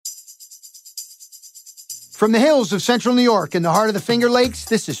From the hills of central New York in the heart of the Finger Lakes,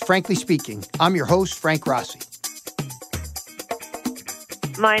 this is Frankly Speaking. I'm your host, Frank Rossi.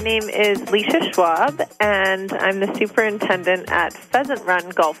 My name is Leasha Schwab, and I'm the superintendent at Pheasant Run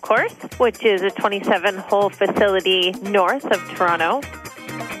Golf Course, which is a 27-hole facility north of Toronto.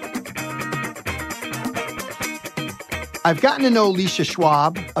 I've gotten to know Leasha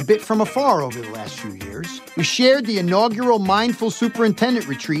Schwab a bit from afar over the last few years. We shared the inaugural Mindful Superintendent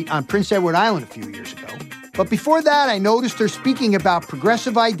Retreat on Prince Edward Island a few years ago. But before that, I noticed her speaking about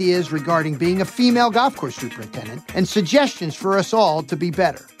progressive ideas regarding being a female golf course superintendent and suggestions for us all to be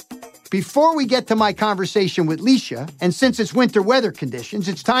better. Before we get to my conversation with Leasha, and since it's winter weather conditions,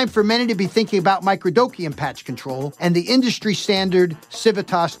 it's time for many to be thinking about microdochium patch control and the industry standard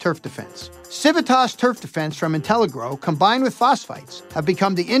Civitas turf defense. Civitas turf defense from Intelligro, combined with phosphites, have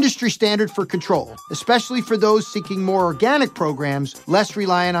become the industry standard for control, especially for those seeking more organic programs less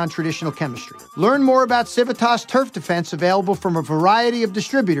reliant on traditional chemistry. Learn more about Civitas turf defense available from a variety of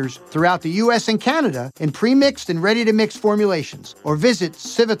distributors throughout the U.S. and Canada in pre-mixed and ready-to-mix formulations, or visit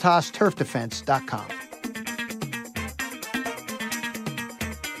civitasturfdefense.com.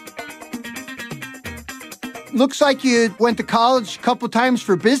 Looks like you went to college a couple times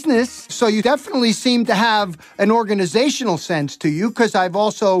for business, so you definitely seem to have an organizational sense to you, because I've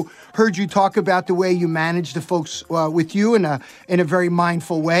also heard you talk about the way you manage the folks with you in a very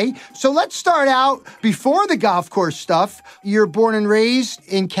mindful way. So let's start out before the golf course stuff. You're born and raised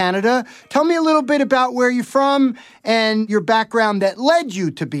in Canada. Tell me a little bit about where you're from and your background that led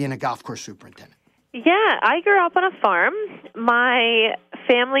you to being a golf course superintendent. Yeah, I grew up on a farm. My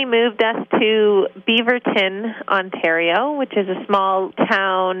family moved us to Beaverton, Ontario, which is a small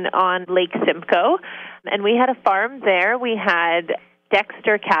town on Lake Simcoe. And we had a farm there. We had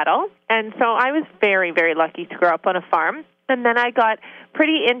Dexter cattle. And so I was very, very lucky to grow up on a farm. And then I got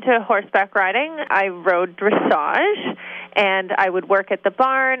pretty into horseback riding. I rode dressage, and I would work at the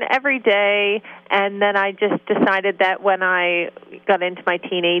barn every day. And then I just decided that when I got into my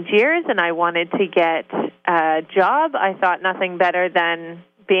teenage years and I wanted to get a job, I thought nothing better than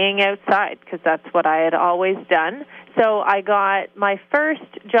being outside, because that's what I had always done. So I got my first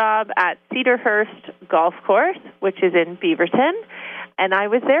job at Cedarhurst Golf Course, which is in Beaverton. And I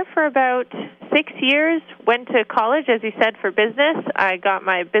was there for about 6 years, went to college, as you said, for business. I got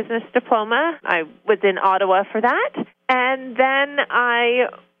my business diploma. I was in Ottawa for that. And then I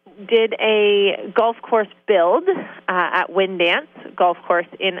did a golf course build at Windance Golf Course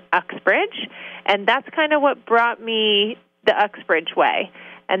in Uxbridge. And that's kind of what brought me the Uxbridge way.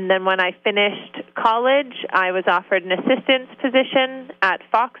 And then when I finished college, I was offered an assistant's position at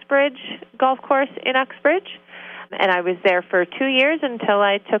Foxbridge Golf Course in Uxbridge. And I was there for 2 years until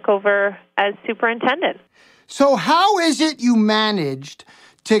I took over as superintendent. So how is it you managed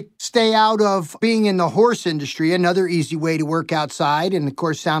to stay out of being in the horse industry, another easy way to work outside, and of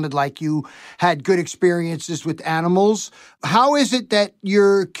course sounded like you had good experiences with animals? How is it that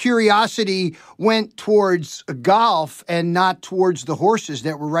your curiosity went towards golf and not towards the horses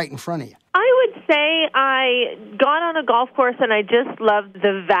that were right in front of you? I would say I got on a golf course and I just loved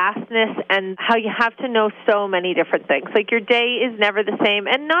the vastness and how you have to know so many different things. Like, your day is never the same.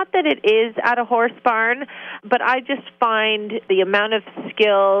 And not that it is at a horse barn, but I just find the amount of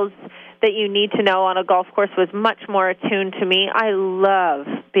skills that you need to know on a golf course was much more attuned to me. I love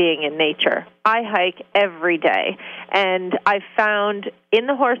being in nature. I hike every day. And I found in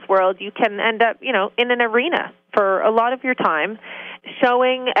the horse world, you can end up, in an arena for a lot of your time,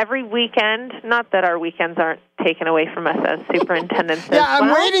 showing every weekend. Not that our weekends aren't taken away from us as superintendents. Yeah,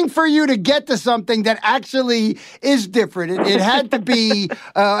 I'm waiting for you to get to something that actually is different. It had to be,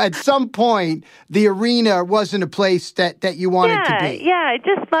 at some point, the arena wasn't a place that you wanted to be. Yeah, I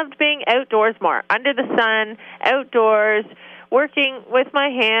just loved being outdoors more, under the sun, outdoors, working with my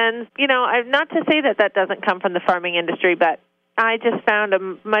hands. Not to say that doesn't come from the farming industry, but I just found a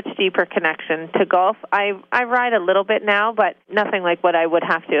much deeper connection to golf. I ride a little bit now, but nothing like what I would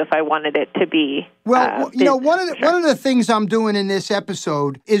have to if I wanted it to be. Well, one of the things I'm doing in this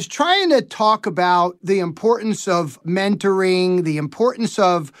episode is trying to talk about the importance of mentoring, the importance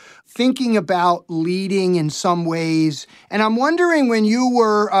of thinking about leading in some ways. And I'm wondering, when you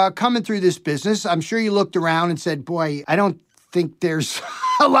were coming through this business, I'm sure you looked around and said, boy, I don't think there's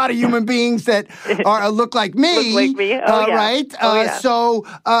a lot of human beings that look like me. Look like me. Oh, yeah. Right? Yeah. So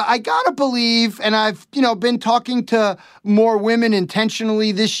I got to believe, and I've, been talking to more women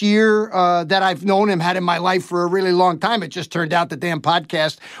intentionally this year that I've known and had in my life for a really long time. It just turned out the damn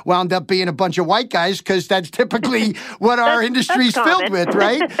podcast wound up being a bunch of white guys because that's typically what our industry's filled with,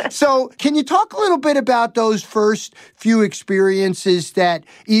 right? So can you talk a little bit about those first few experiences that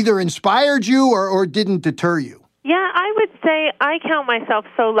either inspired you or didn't deter you? Yeah, I would say I count myself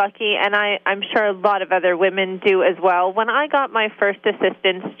so lucky, and I'm sure a lot of other women do as well. When I got my first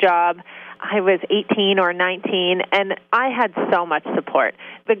assistance job, I was 18 or 19, and I had so much support.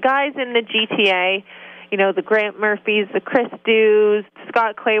 The guys in the GTA, the Grant Murphys, the Chris Dews,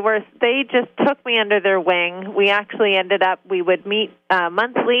 Scott Clayworth, they just took me under their wing. We actually we would meet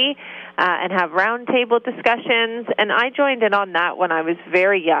monthly and have roundtable discussions, and I joined in on that when I was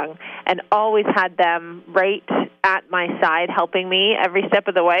very young and always had them right at my side helping me every step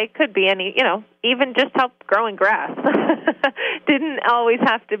of the way. Could be even just help growing grass. Didn't always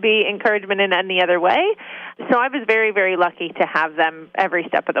have to be encouragement in any other way. So I was very, very lucky to have them every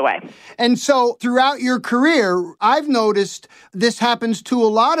step of the way. And so throughout your career, I've noticed this happens to a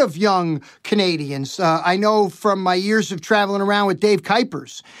lot of young Canadians. I know from my years of traveling around with Dave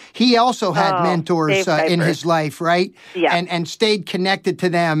Kuipers, he also had mentors in his life, right? Yeah. And stayed connected to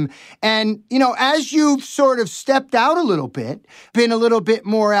them. And, as you've sort of stepped out a little bit, been a little bit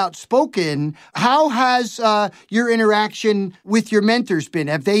more outspoken, how has your interaction with your mentors been?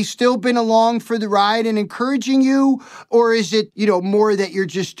 Have they still been along for the ride and encouraging you? Or is it, more that you're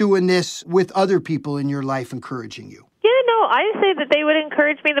just doing this with other people in your life encouraging you? Yeah, no, I say that they would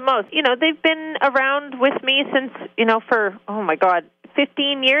encourage me the most. They've been around with me since, for,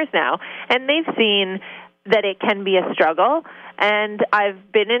 15 years now. And they've seen that it can be a struggle. And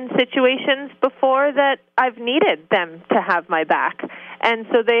I've been in situations before that I've needed them to have my back. And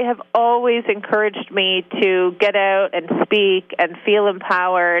so they have always encouraged me to get out and speak and feel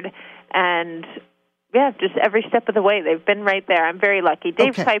empowered. And just every step of the way, they've been right there. I'm very lucky.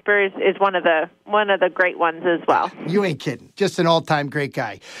 Dave Kuipers is one of the great ones as well. You ain't kidding. Just an all-time great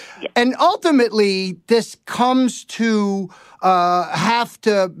guy. Yeah. And ultimately, this comes to have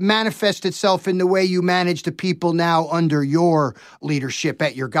to manifest itself in the way you manage the people now under your leadership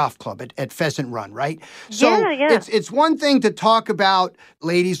at your golf club at Pheasant Run, right? So it's one thing to talk about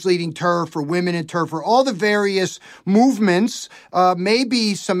ladies leading turf or women in turf or all the various movements,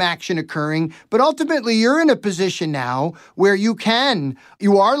 maybe some action occurring, but ultimately you're in a position now where you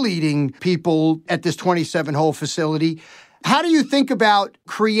are leading people at this 27-hole facility. How do you think about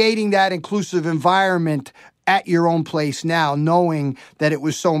creating that inclusive environment at your own place now, knowing that it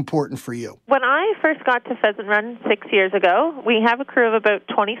was so important for you? When I first got to Pheasant Run 6 years ago, we have a crew of about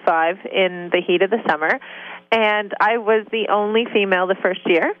 25 in the heat of the summer, and I was the only female the first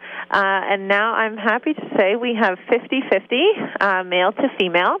year. And now I'm happy to say we have 50-50 male to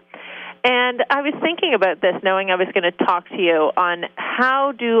female. And I was thinking about this, knowing I was going to talk to you on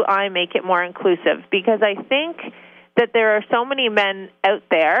how do I make it more inclusive, because I think that there are so many men out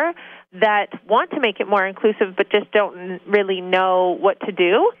there that want to make it more inclusive but just don't really know what to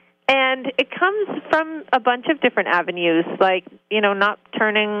do. And it comes from a bunch of different avenues, like, not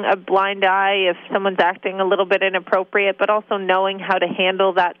turning a blind eye if someone's acting a little bit inappropriate, but also knowing how to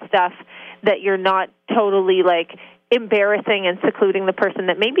handle that stuff, that you're not totally, embarrassing and secluding the person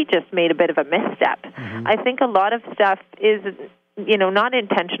that maybe just made a bit of a misstep. Mm-hmm. I think a lot of stuff is not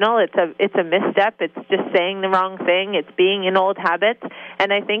intentional. It's a misstep. It's just saying the wrong thing. It's being in old habits.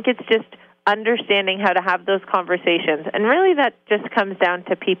 And I think it's just understanding how to have those conversations. And really that just comes down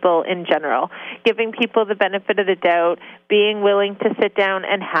to people in general, giving people the benefit of the doubt, being willing to sit down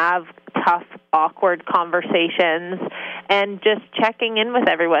and have tough, awkward conversations, and just checking in with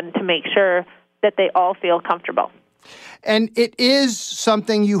everyone to make sure that they all feel comfortable. And it is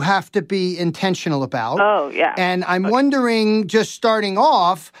something you have to be intentional about. Oh, yeah. And I'm wondering, just starting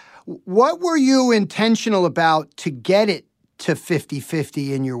off, what were you intentional about to get it to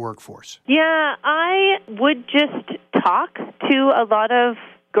 50-50 in your workforce? Yeah, I would just talk to a lot of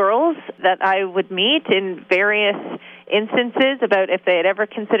girls that I would meet in various instances about if they had ever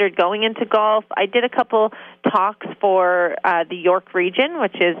considered going into golf. I did a couple talks for the York region,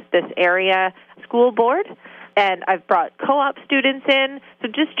 which is this area school board. And I've brought co-op students in, so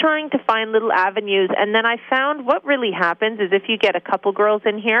just trying to find little avenues. And then I found what really happens is if you get a couple girls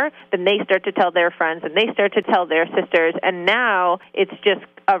in here, then they start to tell their friends, and they start to tell their sisters. And now it's just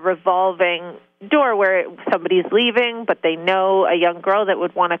a revolving door where somebody's leaving, but they know a young girl that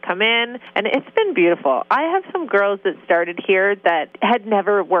would want to come in. And it's been beautiful. I have some girls that started here that had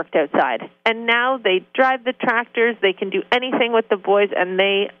never worked outside. And now they drive the tractors, they can do anything with the boys, and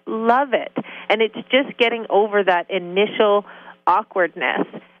they love it. And it's just getting over that initial awkwardness.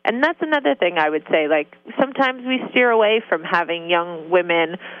 And that's another thing I would say. Like, sometimes we steer away from having young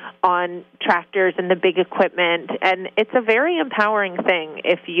women on tractors and the big equipment, and it's a very empowering thing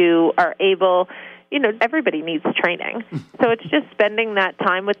if you are able, everybody needs training. So it's just spending that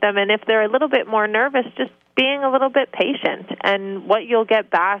time with them, and if they're a little bit more nervous, just being a little bit patient, and what you'll get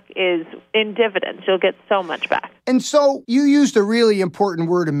back is in dividends. You'll get so much back. And so you used a really important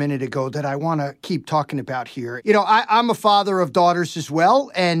word a minute ago that I want to keep talking about here. I'm a father of daughters as well,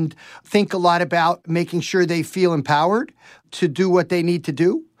 and think a lot about making sure they feel empowered to do what they need to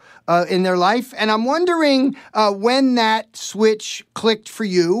do in their life. And I'm wondering when that switch clicked for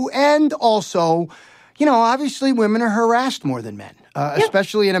you, and also, obviously women are harassed more than men.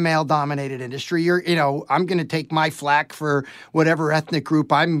 Especially in a male-dominated industry. I'm going to take my flack for whatever ethnic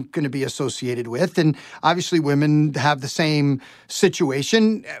group I'm going to be associated with. And obviously women have the same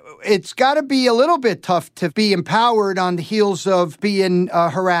situation. It's got to be a little bit tough to be empowered on the heels of being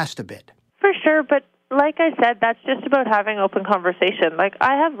harassed a bit. For sure, but like I said, that's just about having open conversation. Like,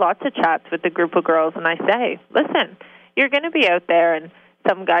 I have lots of chats with a group of girls, and I say, listen, you're going to be out there, and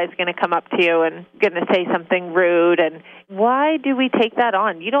some guy's going to come up to you and going to say something rude, and why do we take that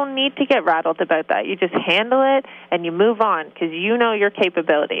on? You don't need to get rattled about that. You just handle it and you move on because you know your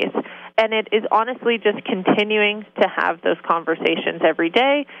capabilities. And it is honestly just continuing to have those conversations every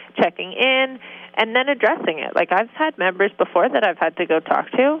day, checking in, and then addressing it. Like, I've had members before that I've had to go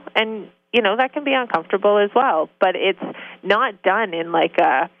talk to, and, that can be uncomfortable as well. But it's not done in like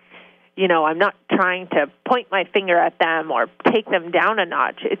a, I'm not trying to point my finger at them or take them down a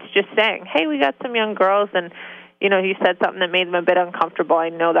notch. It's just saying, hey, we got some young girls, and, you said something that made them a bit uncomfortable. I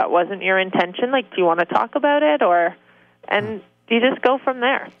know that wasn't your intention. Like, do you want to talk about it? And you just go from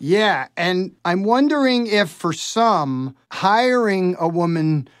there. Yeah, and I'm wondering if for some, hiring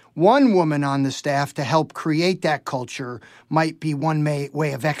one woman on the staff to help create that culture might be one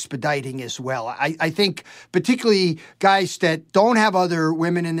way of expediting as well. I think particularly guys that don't have other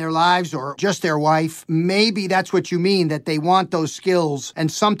women in their lives or just their wife, maybe that's what you mean, that they want those skills.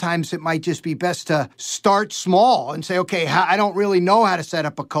 And sometimes it might just be best to start small and say, okay, I don't really know how to set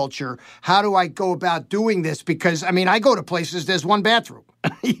up a culture. How do I go about doing this? Because, I go to places, there's one bathroom.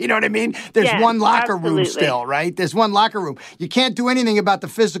 You know what I mean? There's one locker room still, right? There's one locker room. You can't do anything about the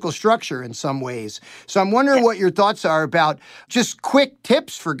physical structure in some ways. So I'm wondering what your thoughts are about just quick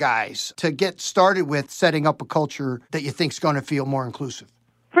tips for guys to get started with setting up a culture that you think is going to feel more inclusive.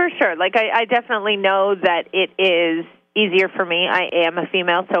 For sure. Like, I definitely know that it is easier for me. I am a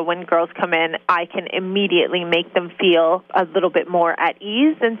female, so when girls come in, I can immediately make them feel a little bit more at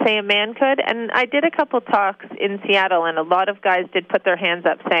ease than, say, a man could. And I did a couple talks in Seattle, and a lot of guys did put their hands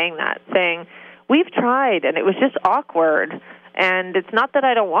up saying, we've tried, and it was just awkward. And it's not that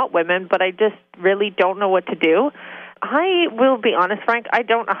I don't want women, but I just really don't know what to do. I will be honest, Frank, I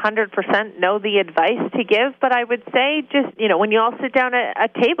don't 100% know the advice to give, but I would say just, when you all sit down at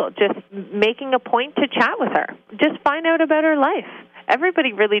a table, just making a point to chat with her. Just find out about her life.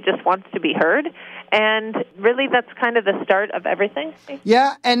 Everybody really just wants to be heard, and really that's kind of the start of everything.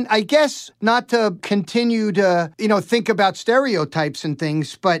 Yeah, and I guess not to continue to, think about stereotypes and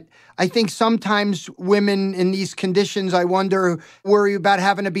things, but I think sometimes women in these conditions, I wonder, worry about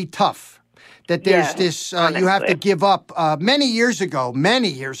having to be tough. That there's this, you have to give up. Many years ago,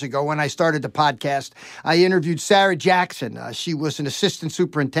 when I started the podcast, I interviewed Sarah Jackson. She was an assistant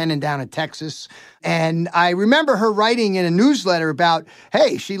superintendent down in Texas. And I remember her writing in a newsletter about,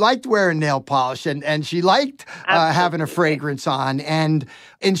 hey, she liked wearing nail polish and she liked having a fragrance on. And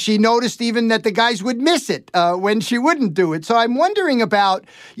she noticed even that the guys would miss it when she wouldn't do it. So I'm wondering about,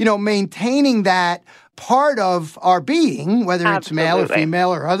 maintaining that part of our being, whether it's male or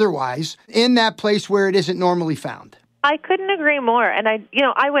female or otherwise, in that place where it isn't normally found. I couldn't agree more. And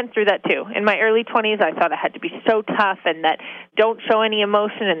I went through that too. In my early 20s, I thought I had to be so tough and that don't show any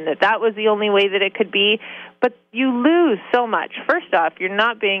emotion and that was the only way that it could be. But you lose so much. First off, you're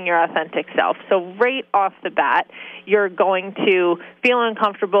not being your authentic self. So right off the bat, you're going to feel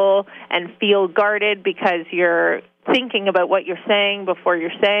uncomfortable and feel guarded because you're thinking about what you're saying before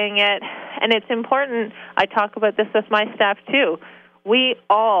you're saying it. And it's important, I talk about this with my staff too. We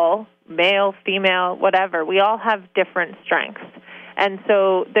all, male, female, whatever, we all have different strengths. And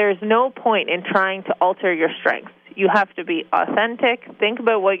so there's no point in trying to alter your strengths. You have to be authentic, think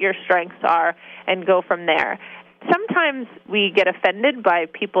about what your strengths are, and go from there. Sometimes we get offended by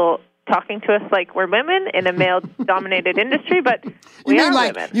people talking to us like we're women in a male-dominated industry, but we are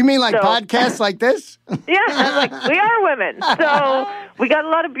women. You mean like podcasts like this? Yeah, like we are women. So we got a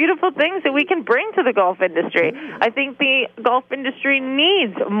lot of beautiful things that we can bring to the golf industry. I think the golf industry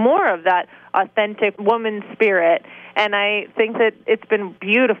needs more of that authentic woman spirit. And I think that it's been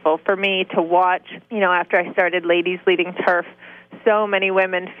beautiful for me to watch, after I started Ladies Leading Turf, so many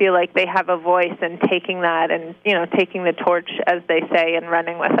women feel like they have a voice and taking that and, taking the torch, as they say, and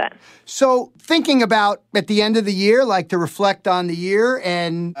running with it. So thinking about at the end of the year, like to reflect on the year,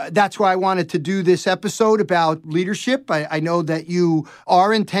 and that's why I wanted to do this episode about leadership. I know that you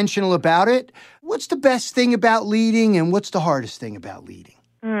are intentional about it. What's the best thing about leading, and what's the hardest thing about leading?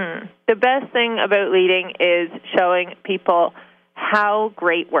 The best thing about leading is showing people how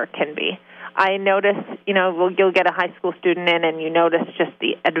great work can be. I notice, you'll get a high school student in and you notice just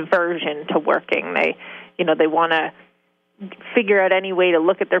the aversion to working. They want to figure out any way to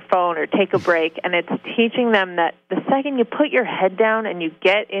look at their phone or take a break, and it's teaching them that the second you put your head down and you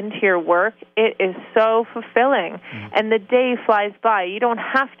get into your work, it is so fulfilling, and the day flies by. You don't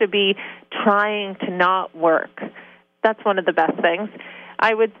have to be trying to not work. That's one of the best things.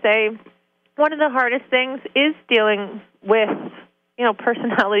 I would say one of the hardest things is dealing with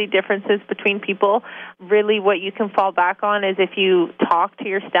personality differences between people. Really what you can fall back on is if you talk to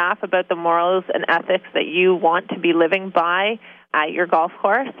your staff about the morals and ethics that you want to be living by at your golf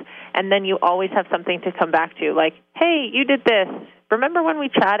course, and then you always have something to come back to, like, hey, you did this. Remember when we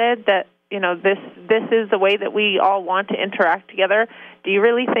chatted that, this is the way that we all want to interact together? Do you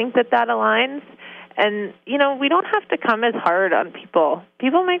really think that aligns? And, we don't have to come as hard on people.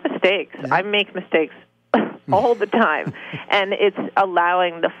 People make mistakes. Yeah. I make mistakes all the time. And it's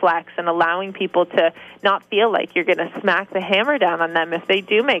allowing the flex and allowing people to not feel like you're going to smack the hammer down on them if they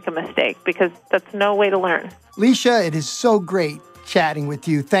do make a mistake, because that's no way to learn. Leasha, it is so great chatting with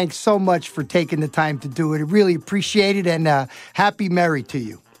you. Thanks so much for taking the time to do it. I really appreciate it, and happy married to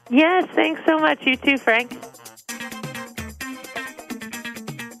you. Yes, thanks so much. You too, Frank.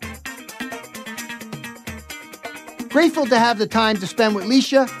 Grateful to have the time to spend with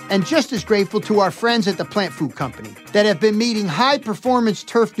Leasha, and just as grateful to our friends at the Plant Food Company that have been meeting high-performance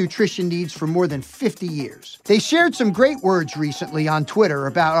turf nutrition needs for more than 50 years. They shared some great words recently on Twitter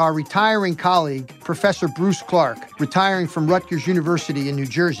about our retiring colleague, Professor Bruce Clark, retiring from Rutgers University in New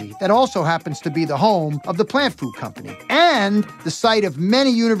Jersey, that also happens to be the home of the Plant Food Company and the site of many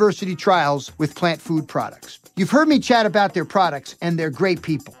university trials with plant food products. You've heard me chat about their products, and they're great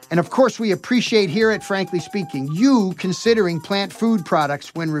people. And of course, we appreciate here at Frankly Speaking you considering plant food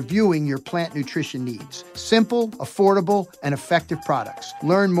products when reviewing your plant nutrition needs. Simple, affordable, and effective products.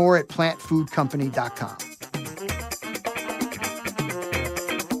 Learn more at plantfoodcompany.com.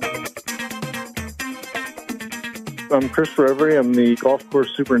 I'm Christopher Reverie. I'm the golf course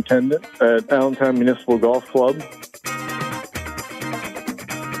superintendent at Allentown Municipal Golf Club.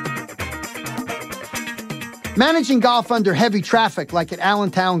 Managing golf under heavy traffic like at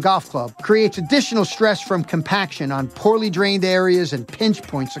Allentown Golf Club creates additional stress from compaction on poorly drained areas and pinch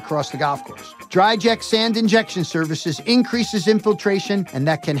points across the golf course. DryJect Sand Injection Services increases infiltration, and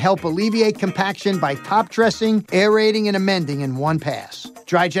that can help alleviate compaction by top dressing, aerating, and amending in one pass.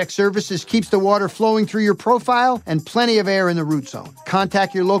 DryJect Services keeps the water flowing through your profile and plenty of air in the root zone.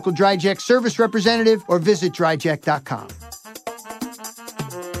 Contact your local DryJect service representative or visit dryject.com.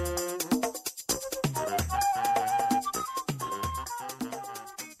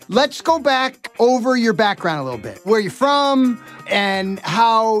 Let's go back over your background a little bit. Where you're from and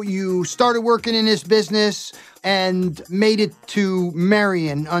how you started working in this business and made it to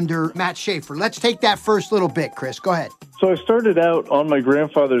Marion under Matt Schaefer. Let's take that first little bit, Chris. Go ahead. So I started out on my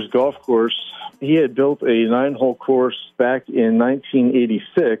grandfather's golf course. He had built a 9-hole course back in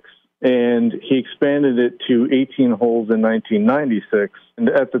 1986, and he expanded it to 18 holes in 1996. And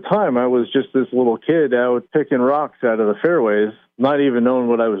at the time, I was just this little kid out picking rocks out of the fairways, not even knowing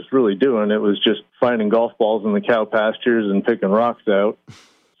what I was really doing. It was just finding golf balls in the cow pastures and picking rocks out.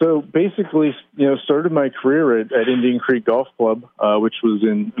 So basically, started my career at Indian Creek Golf Club, which was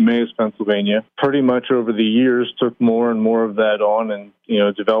in Emmaus, Pennsylvania. Pretty much over the years, took more and more of that on and,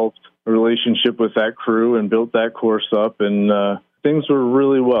 developed a relationship with that crew and built that course up. And things were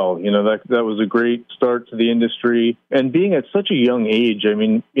really well. That was a great start to the industry. And being at such a young age,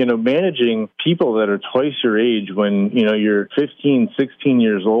 managing people that are twice your age when, you're 15, 16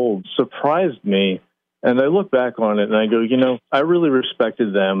 years old surprised me And I look back on it and I go, I really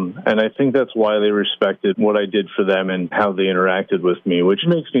respected them. And I think that's why they respected what I did for them and how they interacted with me, which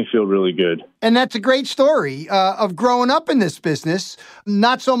makes me feel really good. And that's a great story of growing up in this business,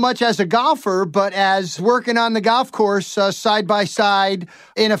 not so much as a golfer, but as working on the golf course side by side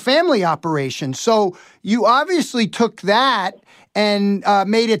in a family operation. So you obviously took that and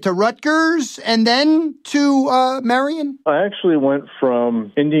made it to Rutgers and then to Marion? I actually went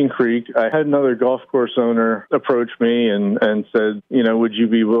from Indian Creek. I had another golf course owner approach me and said, would you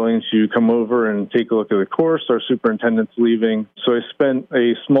be willing to come over and take a look at the course? Our superintendent's leaving. So I spent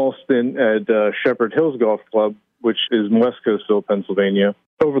a small stint at Shepherd Hills Golf Club, which is in West Coastville, Pennsylvania.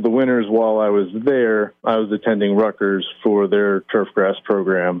 Over the winters while I was there, I was attending Rutgers for their turf grass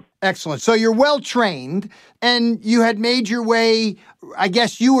program. Excellent. So you're well trained, and you had made your way. I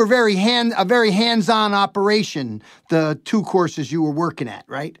guess you were a very hands-on operation, the two courses you were working at,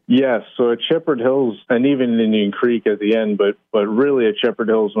 right? Yes. So at Shepherd Hills and even in Indian Creek at the end, but really at Shepherd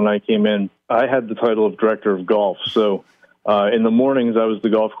Hills when I came in, I had the title of director of golf. So in the mornings I was the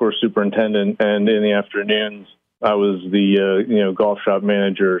golf course superintendent, and in the afternoons I was the golf shop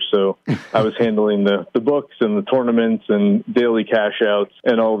manager, so I was handling the books and the tournaments and daily cash outs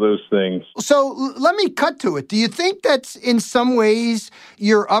and all those things. So let me cut to it. Do you think that's in some ways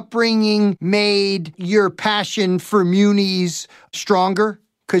your upbringing made your passion for munis stronger?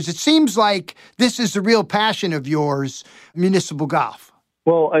 Because it seems like this is a real passion of yours, municipal golf.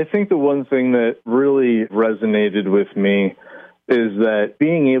 Well, I think the one thing that really resonated with me is that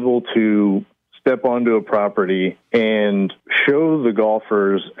being able to step onto a property and show the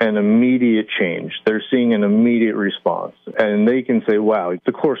golfers an immediate change. They're seeing an immediate response. And they can say, wow,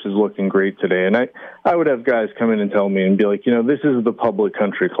 the course is looking great today. And I would have guys come in and tell me and be like, this is the public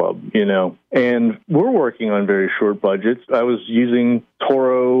country club, And we're working on very short budgets. I was using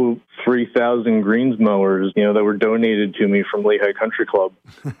Toro 3000 greens mowers, that were donated to me from Lehigh Country Club.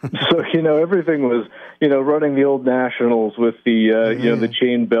 So, everything was, running the old Nationals with the, the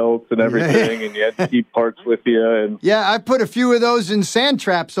chain belts and everything, and you had to keep parts with you. And yeah, I put a few of those in sand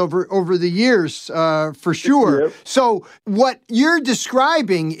traps over the years, for sure. Yep. So what you're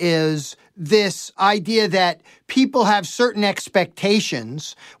describing is this idea that people have certain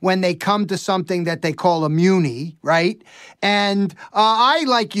expectations when they come to something that they call a muni, right? And I,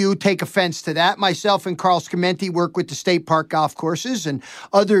 like you, take offense to that. Myself and Carl Scamenti work with the state park golf courses and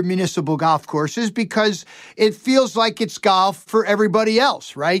other municipal golf courses because it feels like it's golf for everybody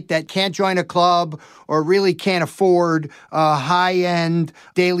else, right? That can't join a club or really can't afford high-end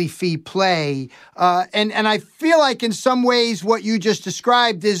daily fee play. And I feel like in some ways what you just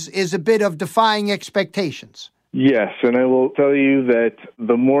described is a bit of defying expectations. Yes, and I will tell you that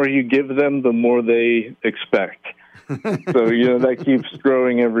the more you give them, the more they expect. So, that keeps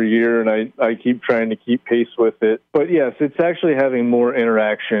growing every year, and I keep trying to keep pace with it. But yes, it's actually having more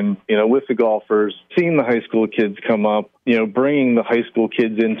interaction, with the golfers, seeing the high school kids come up, bringing the high school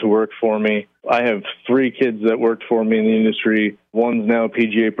kids in to work for me. I have 3 kids that worked for me in the industry. One's now a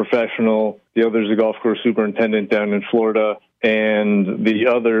PGA professional. The other's a golf course superintendent down in Florida. And the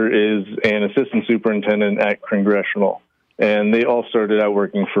other is an assistant superintendent at Congressional. And they all started out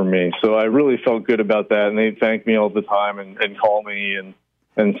working for me. So I really felt good about that. And they thank me all the time and call me and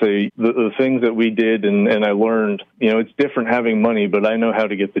say the things that we did and I learned, it's different having money, but I know how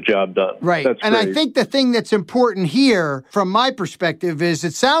to get the job done. Right. That's and great. I think the thing that's important here, from my perspective, is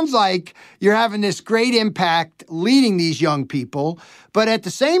it sounds like you're having this great impact leading these young people, but at the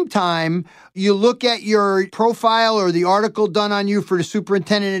same time, you look at your profile or the article done on you for the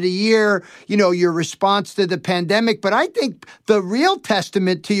Superintendent of the Year, your response to the pandemic. But I think the real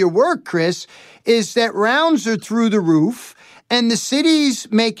testament to your work, Chris, is that rounds are through the roof. And the city's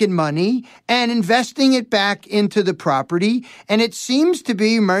making money and investing it back into the property. And it seems to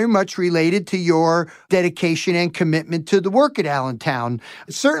be very much related to your dedication and commitment to the work at Allentown.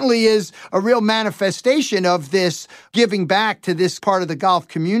 It certainly is a real manifestation of this giving back to this part of the golf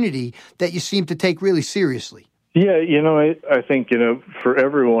community that you seem to take really seriously. Yeah, I think, for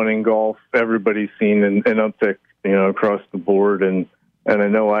everyone in golf, everybody's seen an uptick, across the board. And I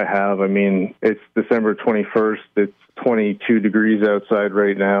know I have. I mean, it's December 21st. It's 22 degrees outside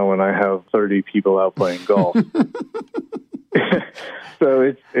right now, and I have 30 people out playing golf.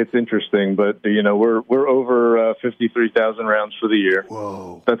 So it's interesting, but we're over 53,000 rounds for the year.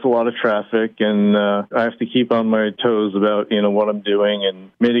 Whoa, that's a lot of traffic, and I have to keep on my toes about what I'm doing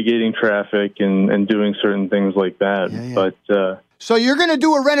and mitigating traffic and doing certain things like that. Yeah. But so you're going to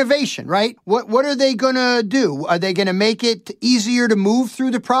do a renovation, right? What are they going to do? Are they going to make it easier to move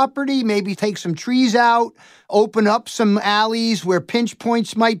through the property? Maybe take some trees out, open up some alleys where pinch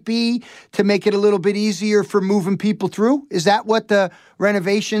points might be to make it a little bit easier for moving people through? Is that what the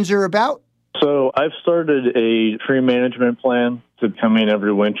renovations are about? So I've started a tree management plan to come in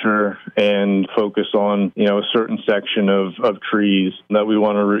every winter and focus on, a certain section of trees that we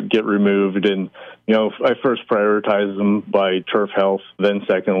want to get removed. And, I first prioritize them by turf health. Then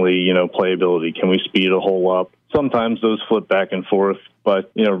secondly, playability. Can we speed a hole up? Sometimes those flip back and forth,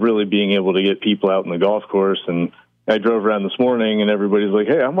 but, really being able to get people out in the golf course. And I drove around this morning and everybody's like,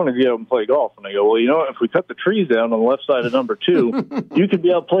 hey, I want to get out and play golf. And I go, well, if we cut the trees down on the left side of number 2, you could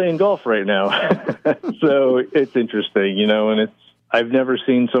be out playing golf right now. So it's interesting, and I've never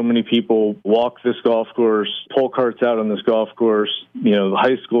seen so many people walk this golf course, pull carts out on this golf course,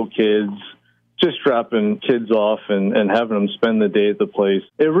 high school kids, just dropping kids off and having them spend the day at the place.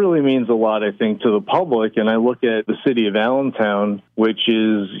 It really means a lot, I think, to the public. And I look at the city of Allentown, which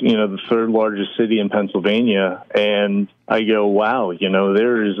is, the third largest city in Pennsylvania, and I go, wow,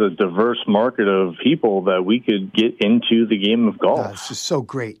 there is a diverse market of people that we could get into the game of golf. This is so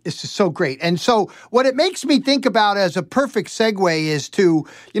great. This is so great. And so what it makes me think about as a perfect segue is to,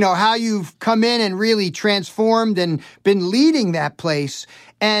 how you've come in and really transformed and been leading that place.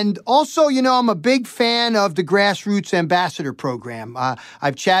 And also, I'm a big fan of the Grassroots Ambassador Program.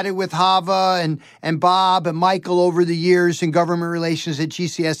 I've chatted with Hava and Bob and Michael over the years in government relations at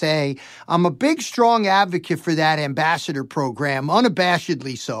GCSA. I'm a big, strong advocate for that ambassador program,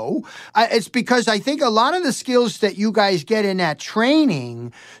 unabashedly so. It's because I think a lot of the skills that you guys get in that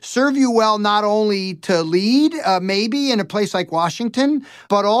training serve you well not only to lead, maybe in a place like Washington,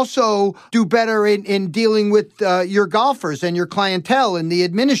 but also do better in dealing with your golfers and your clientele and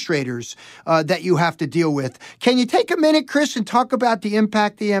the administrators that you have to deal with. Can you take a minute, Chris, and talk about the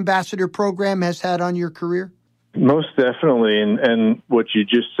impact the ambassador program has had on your career? Most definitely. And what you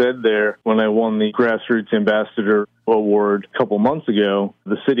just said there, when I won the Grassroots Ambassador Award a couple months ago,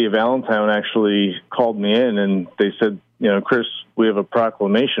 the city of Allentown actually called me in and they said, Chris, we have a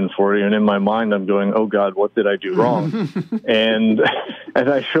proclamation for you. And in my mind, I'm going, oh, God, what did I do wrong? And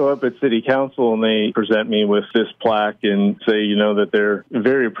I show up at city council and they present me with this plaque and say, that they're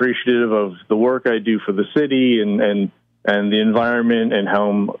very appreciative of the work I do for the city and the environment and how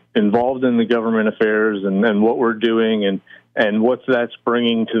I'm involved in the government affairs and what we're doing and what that's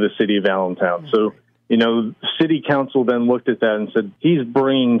bringing to the city of Allentown. So, city council then looked at that and said, he's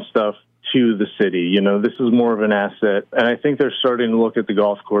bringing stuff to the city. This is more of an asset. And I think they're starting to look at the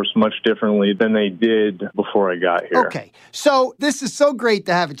golf course much differently than they did before I got here. Okay. So this is so great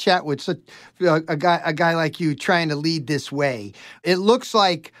to have a chat with a guy like you trying to lead this way. It looks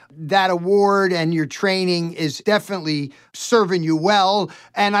like that award and your training is definitely serving you well.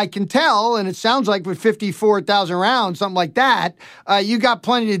 And I can tell, and it sounds like with 54,000 rounds, something like that, you got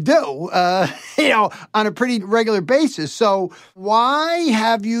plenty to do, on a pretty regular basis. So why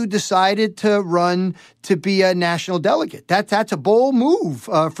have you decided to run to be a national delegate? That's a bold move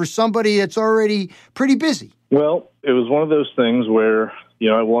for somebody that's already pretty busy. Well, it was one of those things where,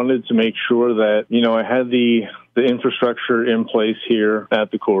 I wanted to make sure that, I had the infrastructure in place here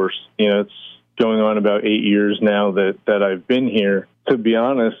at the course. It's going on about 8 years now that I've been here. To be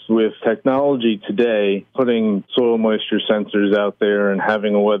honest, with technology today, putting soil moisture sensors out there and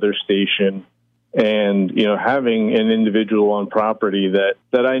having a weather station and, having an individual on property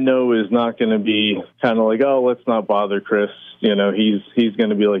that I know is not going to be kind of like, oh, let's not bother Chris. He's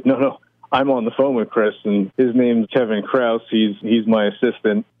going to be like, no, I'm on the phone with Chris, and his name's Kevin Krause. He's my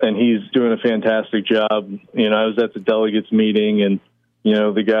assistant, and he's doing a fantastic job. I was at the delegates meeting, and,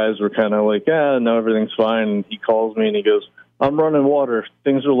 the guys were kind of like, no, everything's fine. And he calls me, and he goes, I'm running water.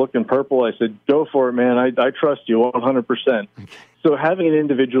 Things are looking purple. I said, go for it, man. I trust you 100%. So having an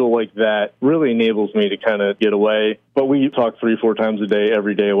individual like that really enables me to kind of get away. But we talk 3-4 times a day,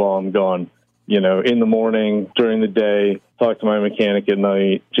 every day while I'm gone. In the morning, during the day, talk to my mechanic at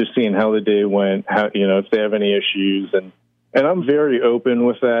night, just seeing how the day went, how, if they have any issues. And I'm very open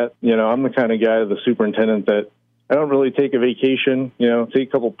with that. I'm the kind of guy, the superintendent, that I don't really take a vacation, take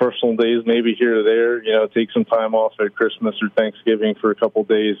a couple personal days, maybe here or there, take some time off at Christmas or Thanksgiving for a couple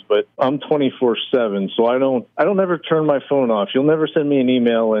days. But I'm 24/7, so I don't ever turn my phone off. You'll never send me an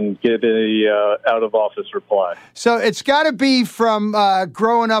email and get a out of office reply. So it's got to be from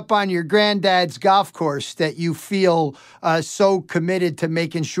growing up on your granddad's golf course that you feel so committed to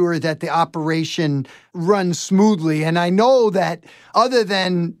making sure that the operation runs smoothly. And I know that other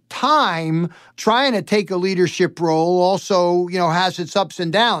than time, trying to take a leadership role also, has its ups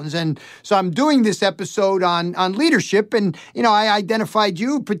and downs. And so I'm doing this episode on leadership. And, I identified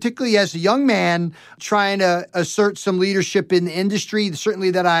you particularly as a young man trying to assert some leadership in the industry,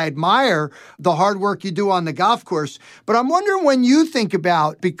 certainly that I admire the hard work you do on the golf course. But I'm wondering, when you think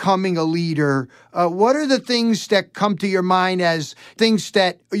about becoming a leader, what are the things that come to your mind as things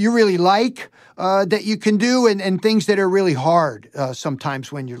that you really like, that you can do, and things that are really hard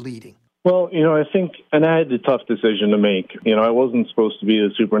sometimes when you're leading? Well, I think, and I had a tough decision to make. I wasn't supposed to be the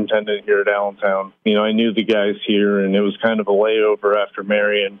superintendent here at Allentown. I knew the guys here, and it was kind of a layover after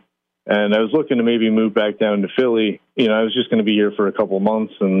Marion. And I was looking to maybe move back down to Philly. I was just going to be here for a couple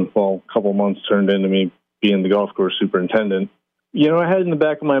months, and, a couple months turned into me being the golf course superintendent. I had in the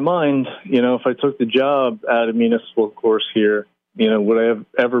back of my mind, if I took the job at a municipal course here, would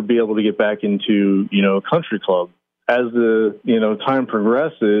I ever be able to get back into, a country club? As the, time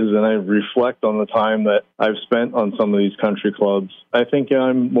progresses and I reflect on the time that I've spent on some of these country clubs, I think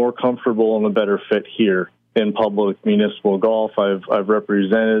I'm more comfortable and a better fit here in public municipal golf. I've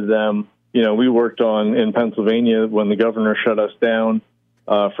represented them. We worked in Pennsylvania when the governor shut us down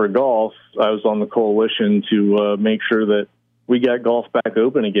for golf. I was on the coalition to make sure that we got golf back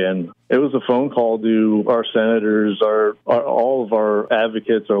open again. It was a phone call to our senators, all of our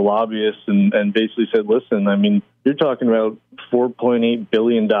advocates, our lobbyists, and basically said, listen, you're talking about $4.8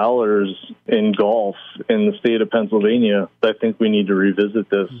 billion in golf in the state of Pennsylvania. I think we need to revisit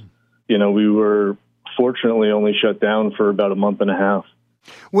this. We were fortunately only shut down for about a month and a half.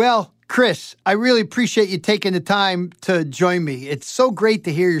 Well, Chris, I really appreciate you taking the time to join me. It's so great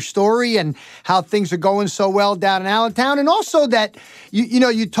to hear your story and how things are going so well down in Allentown, and also that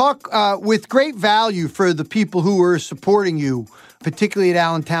you talk with great value for the people who are supporting you, particularly at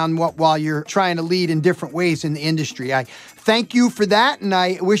Allentown, while you're trying to lead in different ways in the industry. I thank you for that, and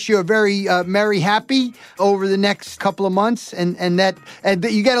I wish you a very merry, happy over the next couple of months, and that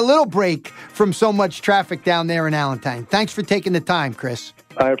you get a little break from so much traffic down there in Allentown. Thanks for taking the time, Chris.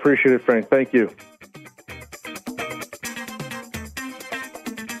 I appreciate it, Frank. Thank you.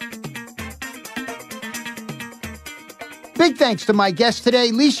 Big thanks to my guests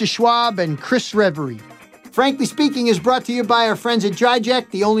today, Leasha Schwab and Chris Reverie. Frankly Speaking is brought to you by our friends at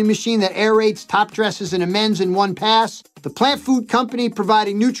DryJect, the only machine that aerates, top dresses, and amends in one pass. The plant food company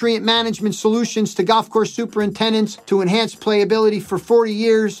providing nutrient management solutions to golf course superintendents to enhance playability for 40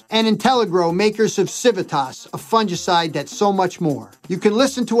 years. And IntelliGrow, makers of Civitas, a fungicide that's so much more. You can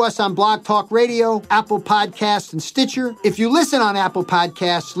listen to us on Blog Talk Radio, Apple Podcasts, and Stitcher. If you listen on Apple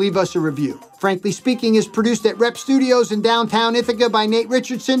Podcasts, leave us a review. Frankly Speaking is produced at Rep Studios in downtown Ithaca by Nate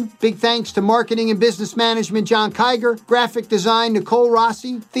Richardson. Big thanks to marketing and business management John Kiger, graphic design Nicole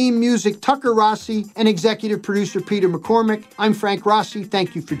Rossi, theme music Tucker Rossi, and executive producer Peter McCormick. I'm Frank Rossi.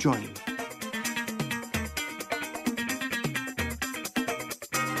 Thank you for joining me.